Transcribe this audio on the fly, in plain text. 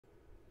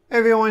Hey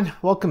everyone,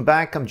 welcome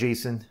back. I'm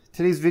Jason.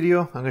 Today's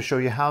video, I'm going to show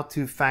you how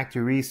to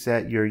factory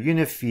reset your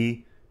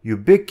Unifi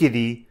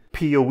Ubiquiti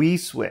POE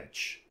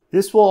switch.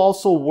 This will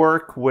also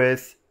work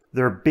with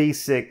their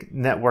basic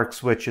network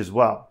switch as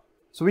well.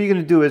 So what you're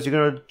going to do is you're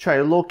going to try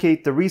to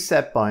locate the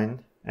reset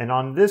button, and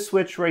on this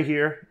switch right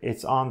here,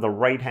 it's on the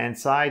right hand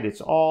side.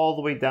 It's all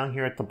the way down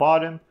here at the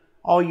bottom.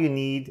 All you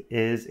need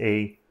is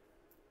a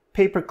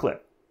paper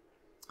clip.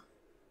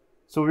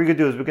 So what we're going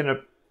to do is we're going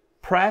to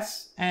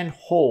press and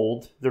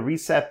hold the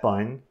reset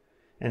button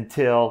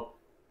until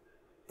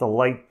the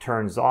light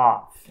turns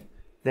off.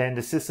 Then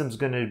the system's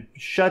going to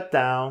shut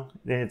down,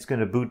 then it's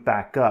going to boot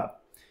back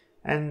up.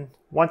 And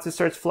once it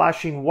starts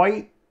flashing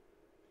white,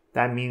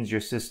 that means your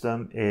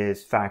system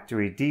is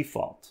factory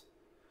default.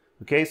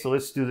 Okay, so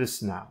let's do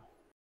this now.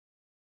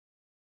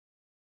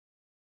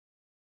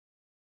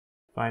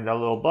 Find that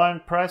little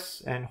button,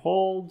 press and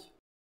hold.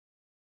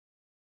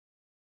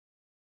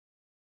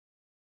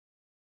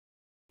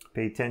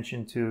 Pay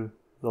attention to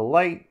the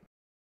light.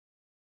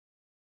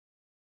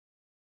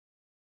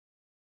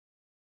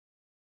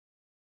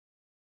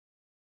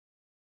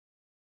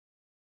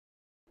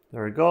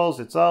 There it goes,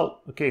 it's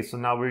out. Okay, so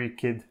now we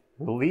could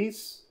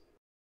release.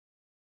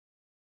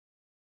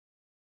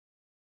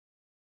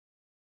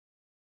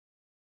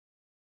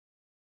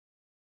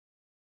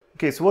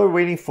 Okay, so what we're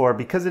waiting for,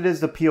 because it is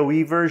the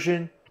PoE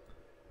version,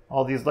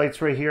 all these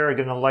lights right here are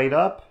going to light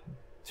up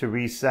to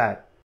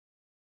reset.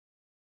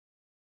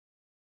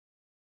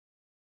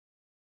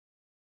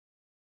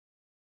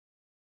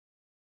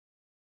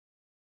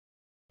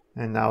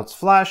 And now it's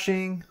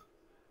flashing.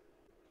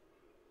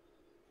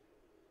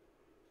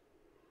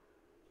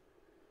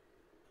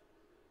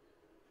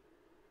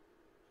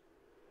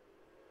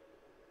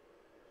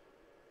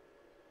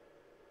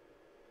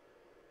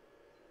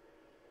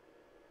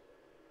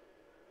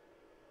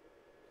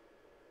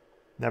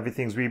 And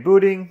everything's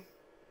rebooting.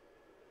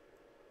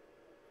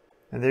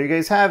 And there you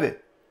guys have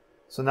it.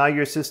 So now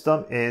your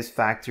system is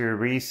factory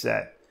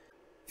reset.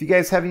 If you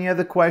guys have any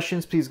other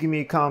questions, please give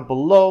me a comment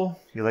below.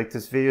 If you like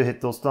this video, hit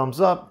those thumbs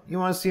up. If you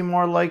want to see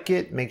more like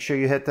it, make sure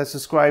you hit that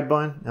subscribe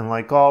button. And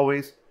like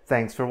always,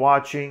 thanks for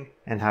watching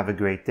and have a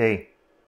great day.